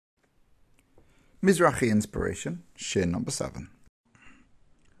Mizrachi Inspiration, Shir number 7.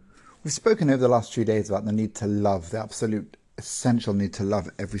 We've spoken over the last 2 days about the need to love, the absolute essential need to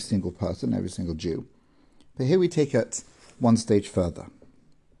love every single person, every single Jew. But here we take it one stage further.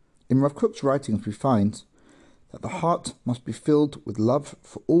 In Rav Kook's writings we find that the heart must be filled with love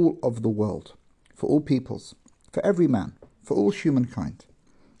for all of the world, for all peoples, for every man, for all humankind.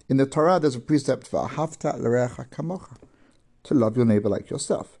 In the Torah there's a precept for Ahavta l'reacha kamocha, to love your neighbor like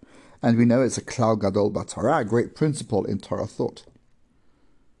yourself. And we know it's a klal gadol b'Torah, a great principle in Torah thought.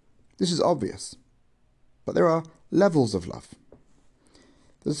 This is obvious, but there are levels of love.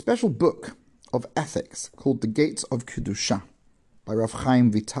 There's a special book of ethics called The Gates of Kedusha by Rav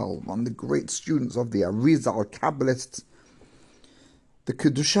Chaim Vital, one of the great students of the Arizal Kabbalists. The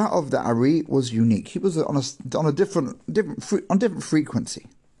Kedusha of the Ari was unique. He was on a different frequency.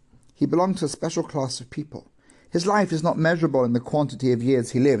 He belonged to a special class of people. His life is not measurable in the quantity of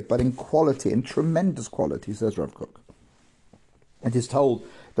years he lived, but in quality, in tremendous quality, says Rav Kook. It is told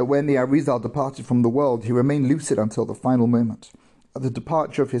that when the Arizal departed from the world, he remained lucid until the final moment. At the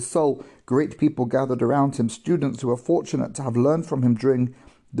departure of his soul, great people gathered around him, students who were fortunate to have learned from him during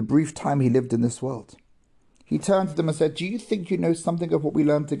the brief time he lived in this world. He turned to them and said, "Do you think you know something of what we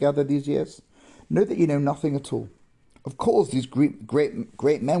learned together these years? Know that you know nothing at all." Of course, these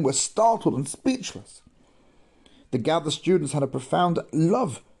great men were startled and speechless. The gathered students had a profound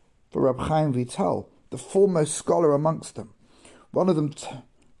love for Reb Chaim Vital, the foremost scholar amongst them. One of them,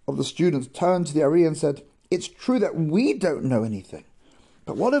 of the students, turned to the Ari and said, "It's true that we don't know anything,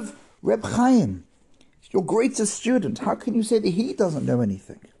 but what of Reb Chaim, your greatest student? How can you say that he doesn't know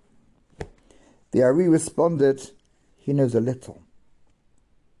anything?" The Ari responded, "He knows a little."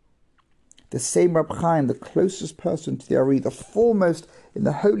 The same Reb Chaim, the closest person to the Ari, the foremost in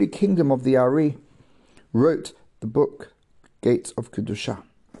the holy kingdom of the Ari, wrote the book Gates of Kedusha.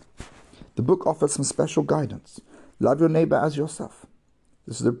 The book offers some special guidance. Love your neighbor as yourself.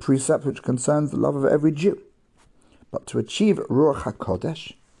 This is a precept which concerns the love of every Jew. But to achieve Ruach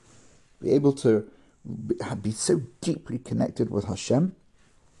HaKodesh, be able to be so deeply connected with Hashem,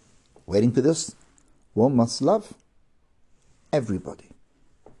 waiting for this, one must love everybody.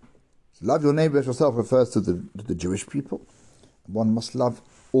 So love your neighbor as yourself refers to the Jewish people. One must love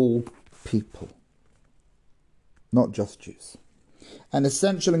all people, not just Jews. An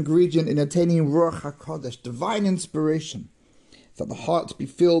essential ingredient in attaining Ruach HaKodesh, divine inspiration, is that the heart be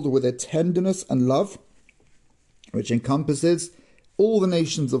filled with a tenderness and love which encompasses all the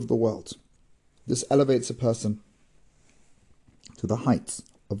nations of the world. This elevates a person to the heights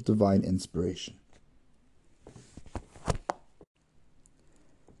of divine inspiration.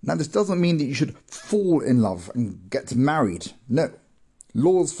 Now, this doesn't mean that you should fall in love and get married. No.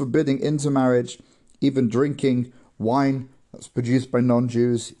 Laws forbidding intermarriage, even drinking wine that's produced by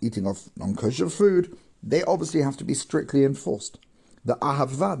non-Jews, eating of non-kosher food, they obviously have to be strictly enforced. The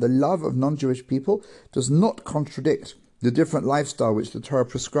ahavah, the love of non-Jewish people, does not contradict the different lifestyle which the Torah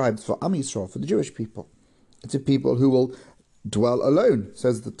prescribes for Am Yisrael, for the Jewish people. It's a people who will dwell alone,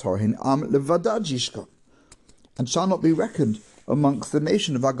 says the Torah, in Am levadad yishkon, and shall not be reckoned amongst the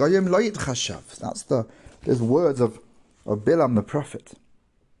nation of Agayim lo yitchashav. That's those words of Bilam the prophet.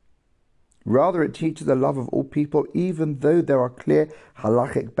 Rather, it teaches the love of all people, even though there are clear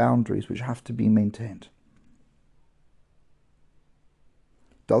halachic boundaries which have to be maintained.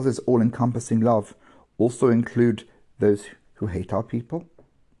 Does this all-encompassing love also include those who hate our people?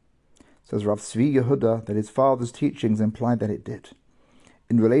 Says Rav Tzvi Yehuda that his father's teachings imply that it did.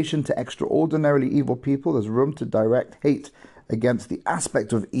 In relation to extraordinarily evil people, there's room to direct hate against the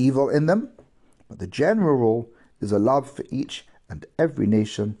aspect of evil in them, but the general rule is a love for each and every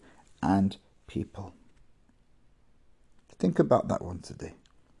nation and people. Think about that one today.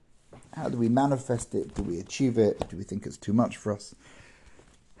 How do we manifest it? Do we achieve it? Do we think it's too much for us?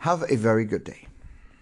 Have a very good day.